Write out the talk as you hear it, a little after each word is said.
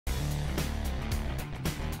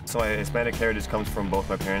So my Hispanic heritage comes from both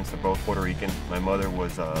my parents. They're both Puerto Rican. My mother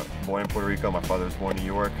was born in Puerto Rico. My father was born in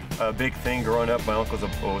New York. A big thing growing up, my uncle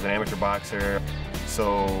was an amateur boxer.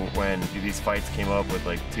 So when these fights came up with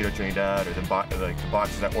like Tito Trinidad or the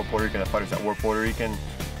boxers that were Puerto Rican, the fighters that were Puerto Rican,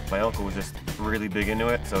 my uncle was just really big into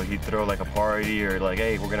it. So he'd throw like a party or like,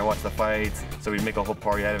 hey, we're gonna watch the fights. So we'd make a whole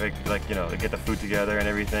party out of it, like, you know, get the food together and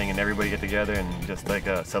everything, and everybody get together and just like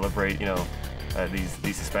celebrate, you know,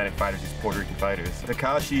 these Hispanic fighters, these Puerto Rican fighters.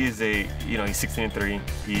 Takashi is he's 16-3.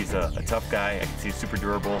 He's a tough guy. I can see he's super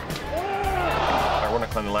durable. I want to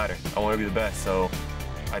climb the ladder. I want to be the best. So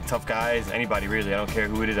tough guys, anybody really, I don't care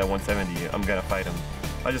who it is at 170, I'm gonna fight him.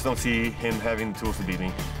 I just don't see him having the tools to beat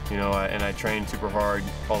me, you know, and I train super hard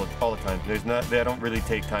all the time. I don't really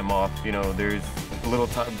take time off, you know, there's little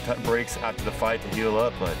breaks after the fight to heal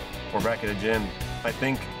up, but we're back at the gym. I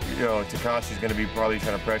think, you know, Takashi's gonna be probably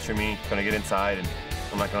trying to pressure me, gonna get inside, and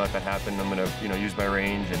I'm not gonna let that happen. I'm gonna, you know, use my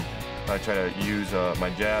range and try to use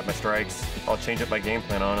my jab, my strikes. I'll change up my game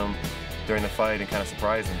plan on him during the fight and kind of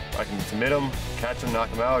surprise him. I can submit him, catch him, knock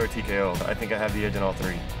him out, or TKO. I think I have the edge in all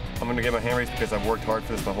three. I'm gonna get my hand raised because I've worked hard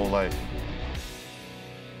for this my whole life.